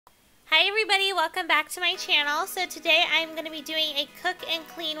Hi everybody, welcome back to my channel. So today I'm going to be doing a cook and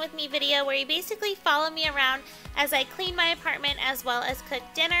clean with me video where you basically follow me around as I clean my apartment as well as cook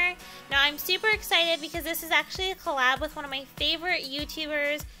dinner. Now I'm super excited because this is actually a collab with one of my favorite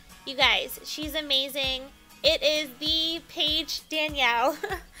YouTubers. You guys, she's amazing. It is the Page Danielle.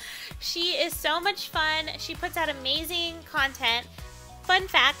 She is so much fun. She puts out amazing content. Fun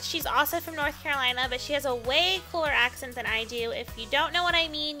fact, she's also from North Carolina, but she has a way cooler accent than I do. If you don't know what I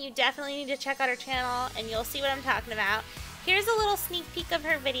mean, you definitely need to check out her channel and you'll see what I'm talking about. Here's a little sneak peek of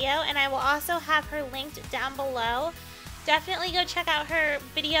her video, and I will also have her linked down below. Definitely go check out her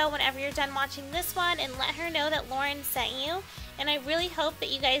video whenever you're done watching this one and let her know that Lauren sent you. And I really hope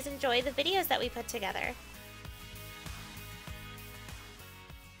that you guys enjoy the videos that we put together.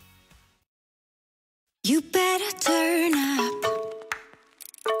 You better turn up.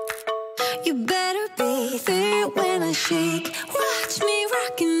 You better be there when I shake. Watch me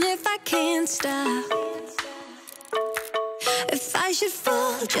rockin' if I can't stop. If I should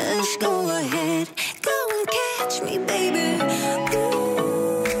fall, just go ahead. Go and catch me, baby.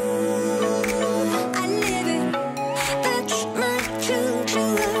 Ooh, I live it. That's my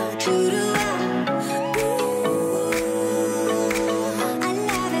choo-choo-la, choo-choo-la. Ooh, I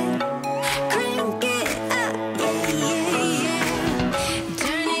love it. Crank it up, yeah, yeah, yeah.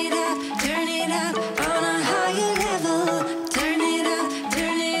 Turn it up on a higher level. Turn it up,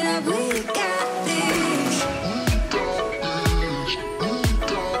 we got this.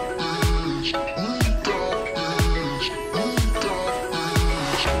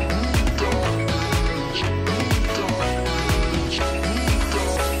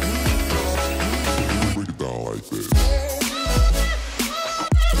 Break it down like this.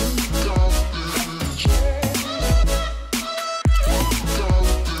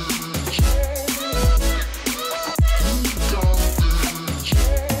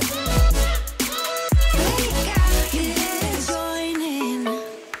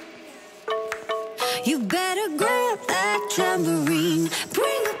 You better grab that tambourine.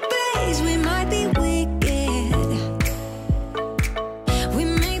 Bring the bass, we might be wicked. We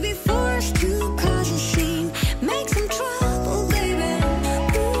may be forced to cause a scene. Make some trouble, baby.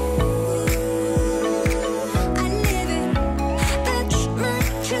 Ooh, I live it. That's my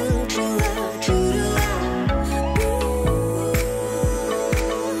choo-choo-la, choo-choo-la. Ooh,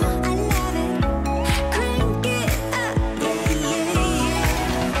 I love it. Crank it up, yeah, yeah, yeah.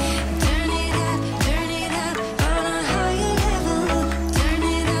 Turn it up on a higher level. Turn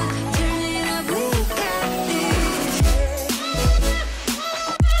it up, we got this. We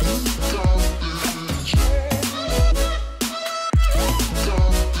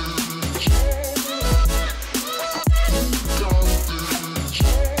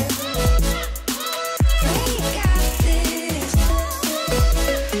got this. On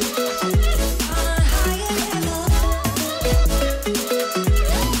a higher level.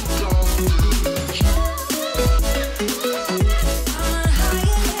 On a higher level.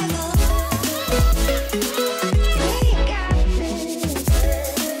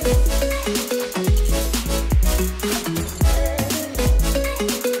 We got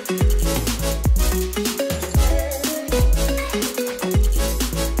this.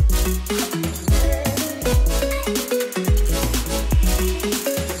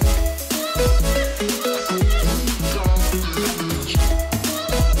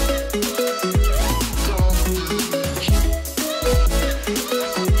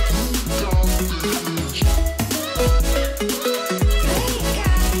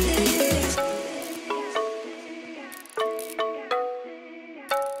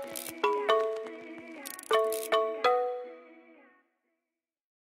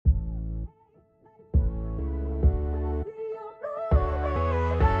 got this.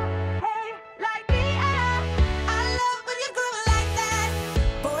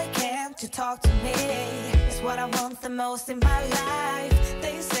 Boy, can't you talk to me? It's what I want the most in my life.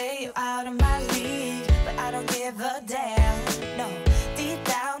 They say you're out of my league, but I don't give a damn. No, deep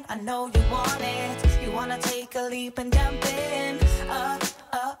down, I know you want it. You wanna take a leap and jump in.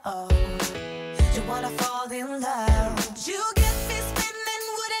 Oh. You wanna fall in love. You get me spinning,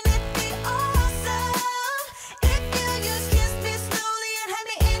 wouldn't it be awesome if you just kiss me slowly and had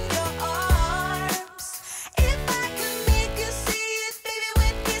me in your arms? If I could make you see it, baby,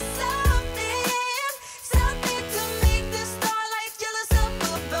 would be something to make the starlight jealous up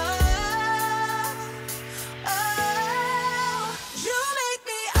above. Oh, you make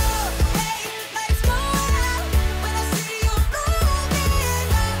me up, hey, lights go out when I see you moving.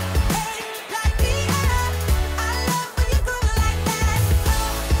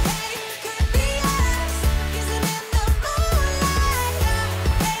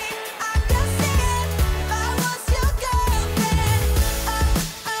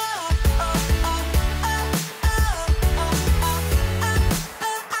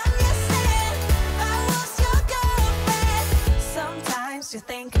 else you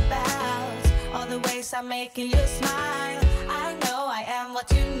think about, all the ways I'm making you smile. I know I am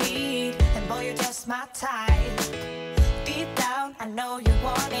what you need, and boy, you're just my type. Deep down, I know you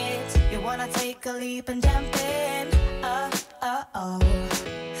want it. You wanna take a leap and jump in. Oh,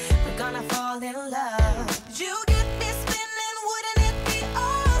 we're gonna fall in love. You get me spinning, wouldn't it be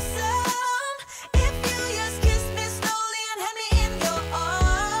awesome if you just kiss me slowly and had me in your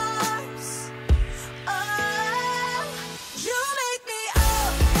arms? Oh, you make me, oh,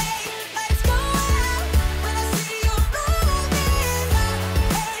 hey, lights go out when I see you moving. Oh,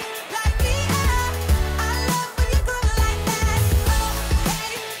 hey, light me up. I love when you go like that. Oh,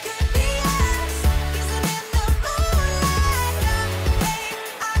 hey, could be us kissing in the moonlight. Oh, hey,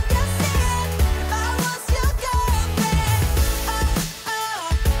 I'm just saying, if I was your girlfriend. Oh, oh,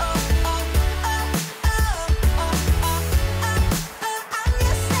 oh, oh, oh, oh, oh, oh, I'm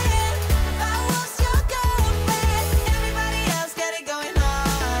just saying, if I was your girlfriend. Everybody else got it going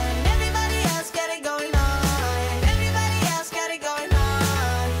on. Everybody else got it going on. Everybody else got it going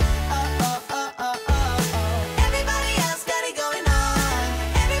on. Oh, oh, oh, oh, oh, oh. Everybody else got it going on.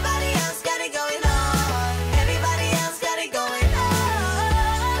 Everybody else got it going on. Everybody else got it going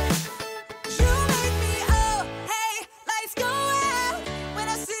on. You make me, oh, hey, lights go out when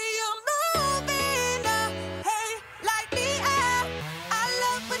I see you moving. Oh, hey, light me up. I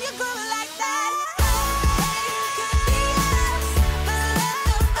love when you groove like that. Oh, hey, could be us, but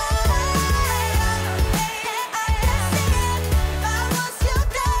love, oh, hey, I'm just saying, if I was your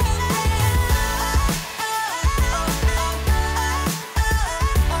girlfriend.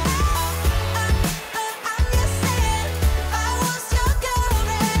 I'm just saying, if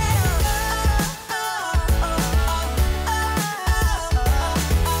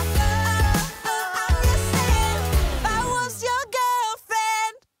I was your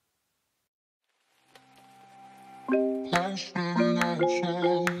girlfriend. I'm standing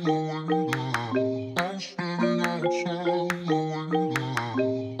outside my window. I'm standing outside my window.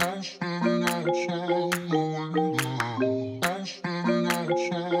 I'm standing outside my window. I'm standing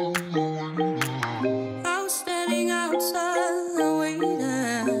outside my window. I was standing outside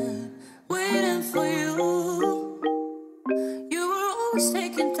waiting for you. You were always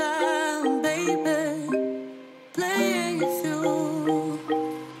taking time, baby, playing it through.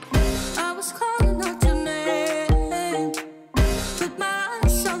 I was calling out your name with my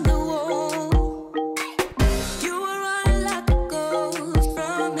eyes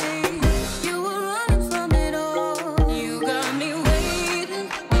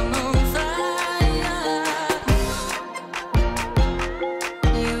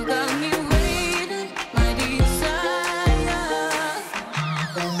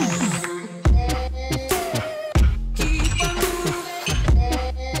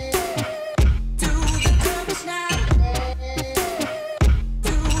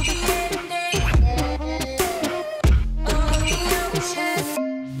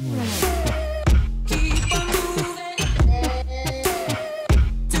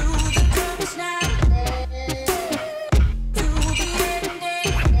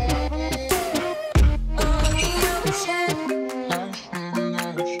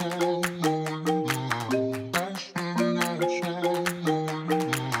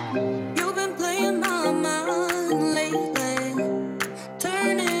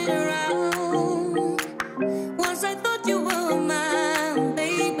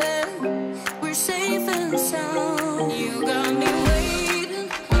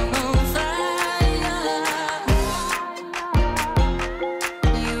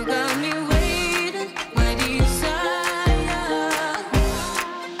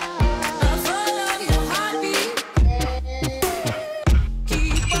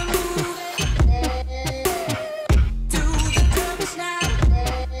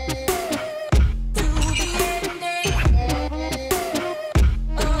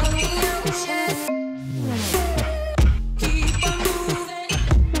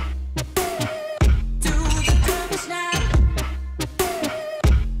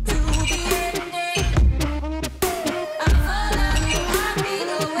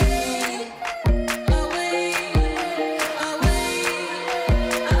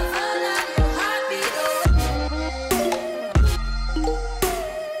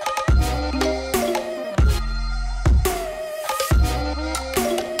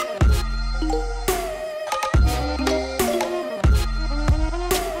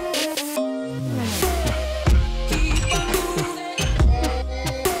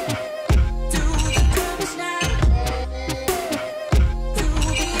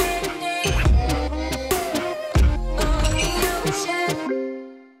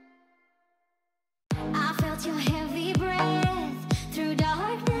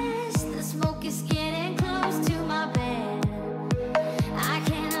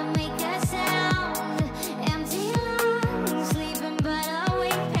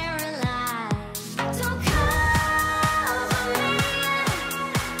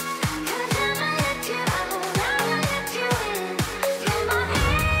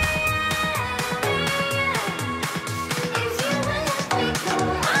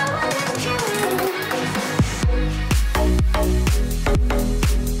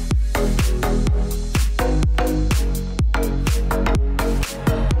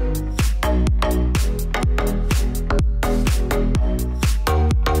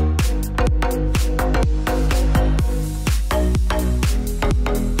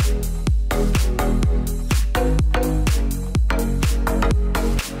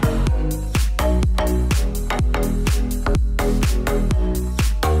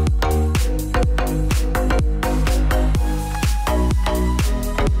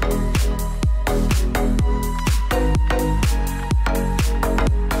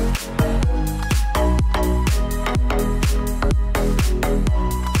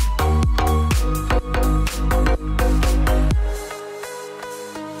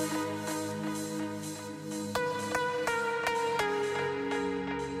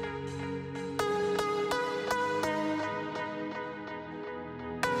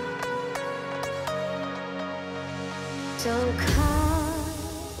So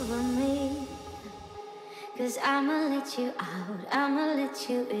cover me, 'cause I'ma let you out, I'ma let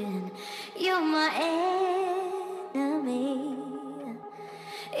you in. You're my enemy.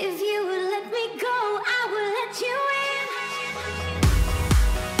 If you would let me go, I will let you in.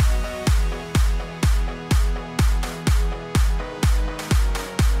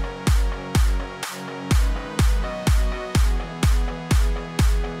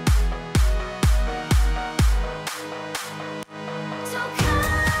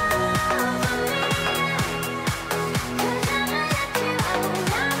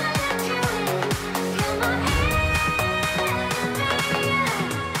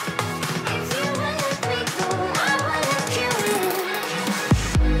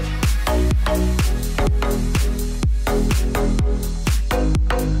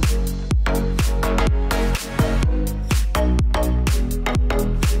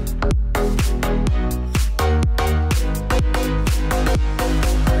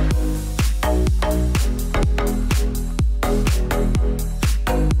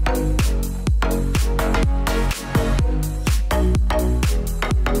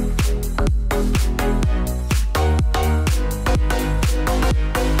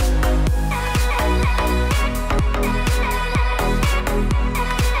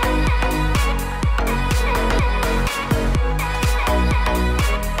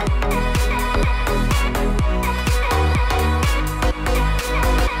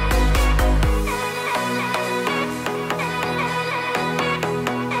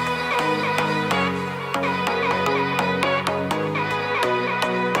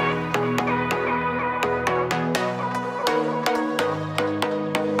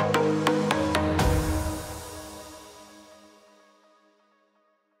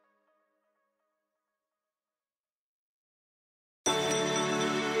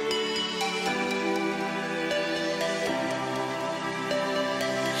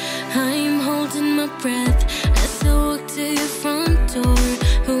 I'm holding my breath as I walk to your front door.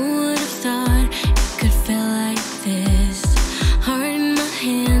 Who would have thought it could feel like this? Heart in my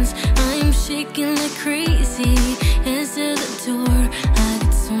hands, I'm shaking like crazy. Answer the door, I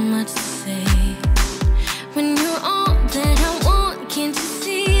got so much to say. When you're all that I want, can't you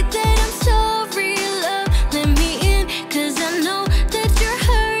see that I'm sorry, love? Let me in, 'cause I know that you're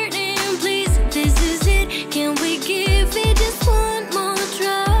hurting. Please, this is it. Can we give it just one more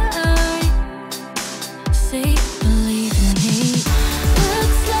try? Say, believe in me.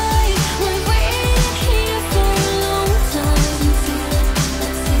 Looks like we're waiting here for a long time.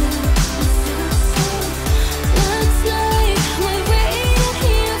 Looks like we're waiting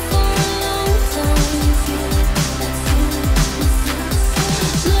here for a long time.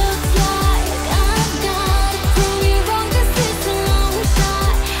 Looks like I've got to prove you wrong, 'cause it's a long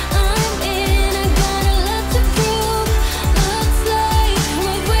shot. I'm in, I got a lot to prove. Looks like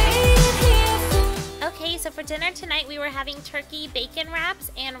we're waiting here for. Okay, so for dinner tonight we were having turkey bacon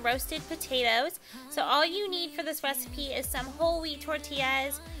wraps and roasted potatoes. So all you need for this recipe is some whole wheat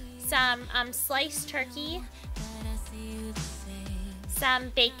tortillas, some sliced turkey, some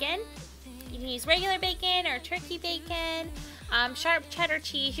bacon. You can use regular bacon or turkey bacon, sharp cheddar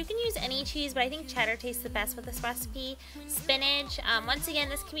cheese. You can use any cheese, but I think cheddar tastes the best with this recipe. Spinach. Once again,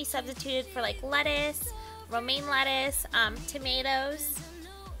 this can be substituted for like lettuce, romaine lettuce, tomatoes,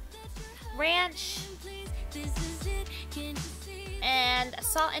 ranch, and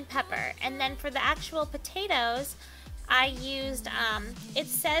salt and pepper. And then for the actual potatoes, I used, it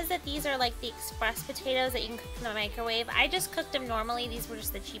says that these are like the express potatoes that you can cook in the microwave. I just cooked them normally. These were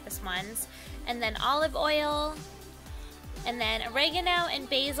just the cheapest ones. And then olive oil, and then oregano and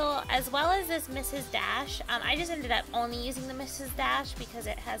basil, as well as this Mrs. Dash. I just ended up only using the Mrs. Dash because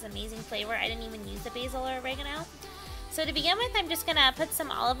it has amazing flavor. I didn't even use the basil or oregano. So to begin with, I'm just going to put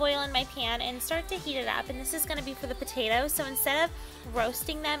some olive oil in my pan and start to heat it up. And this is going to be for the potatoes. So instead of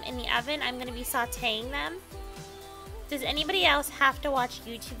roasting them in the oven, I'm going to be sauteing them. Does anybody else have to watch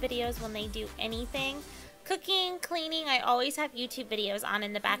YouTube videos when they do anything? Cooking, cleaning, I always have YouTube videos on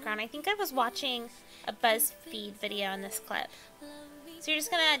in the background. I think I was watching a BuzzFeed video in this clip. So you're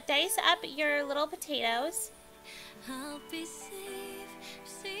just going to dice up your little potatoes. I'll be safe,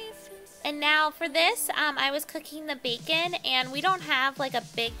 safe. And now for this, I was cooking the bacon, and we don't have like a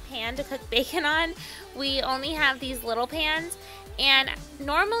big pan to cook bacon on. We only have these little pans, and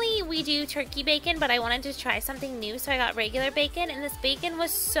normally we do turkey bacon, but I wanted to try something new, so I got regular bacon, and this bacon was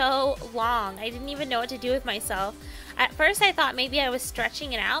so long. I didn't even know what to do with myself. At first I thought maybe I was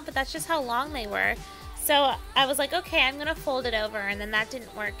stretching it out, but that's just how long they were. So I was like, okay, I'm gonna fold it over, and then that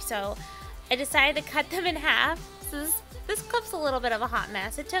didn't work, so I decided to cut them in half. So this clip's a little bit of a hot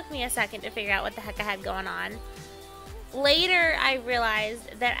mess. It took me a second to figure out what the heck I had going on. Later, I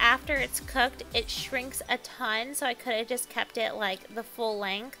realized that after it's cooked, it shrinks a ton, so I could have just kept it like the full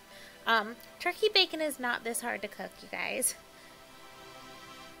length. Turkey bacon is not this hard to cook, you guys.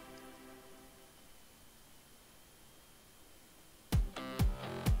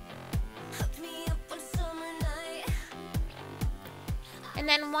 And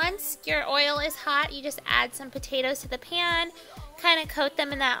then once your oil is hot, you just add some potatoes to the pan, kind of coat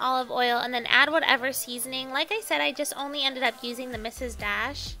them in that olive oil, and then add whatever seasoning. Like I said, I just only ended up using the Mrs.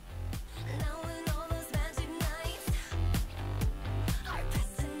 Dash.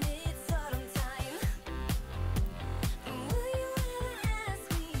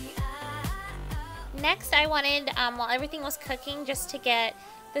 Next, I wanted, while everything was cooking, just to get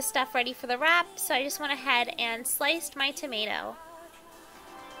the stuff ready for the wrap, so I just went ahead and sliced my tomato.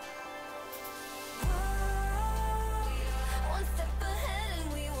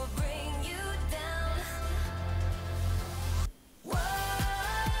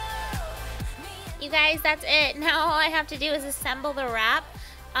 You guys, that's it. Now all I have to do is assemble the wrap.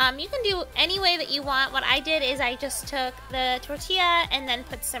 You can do any way that you want. What I did is I just took the tortilla and then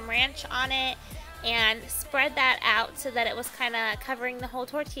put some ranch on it and spread that out so that it was kind of covering the whole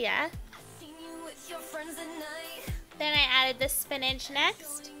tortilla. Then I added the spinach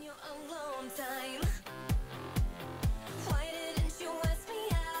next.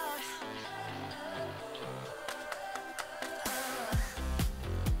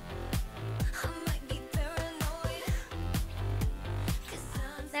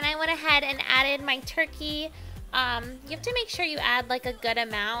 Then I went ahead and added my turkey. You have to make sure you add like a good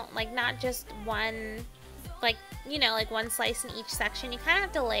amount, like not just one, like, you know, like one slice in each section. You kind of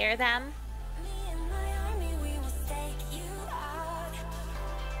have to layer them.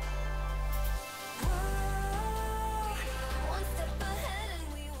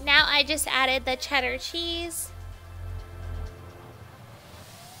 Now I just added the cheddar cheese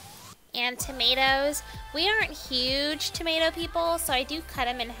and tomatoes. We aren't huge tomato people, so I do cut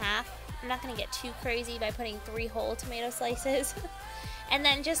them in half. I'm not going to get too crazy by putting 3 whole tomato slices. And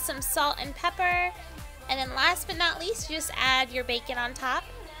then just some salt and pepper. And then last but not least, you just add your bacon on top.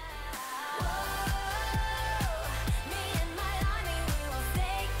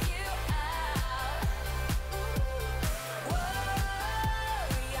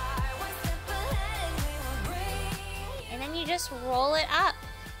 And then you just roll it up.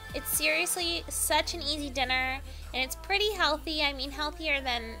 It's seriously such an easy dinner, and it's pretty healthy. I mean, healthier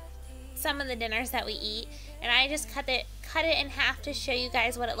than some of the dinners that we eat. And I just cut it in half to show you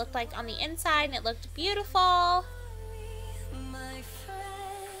guys what it looked like on the inside, and it looked beautiful.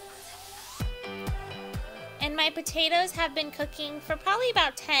 And my potatoes have been cooking for probably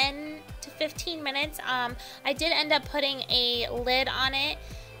about 10 to 15 minutes. I did end up putting a lid on it,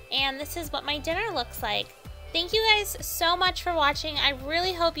 and this is what my dinner looks like. Thank you guys so much for watching. I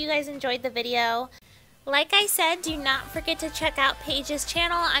really hope you guys enjoyed the video. Like I said, do not forget to check out Paige's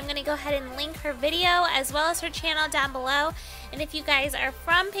channel. I'm going to go ahead and link her video as well as her channel down below. And if you guys are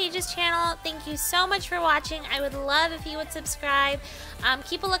from Paige's channel, thank you so much for watching. I would love if you would subscribe.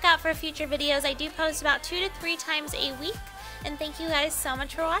 Keep a lookout for future videos. I do post about 2 to 3 times a week. And thank you guys so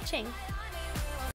much for watching.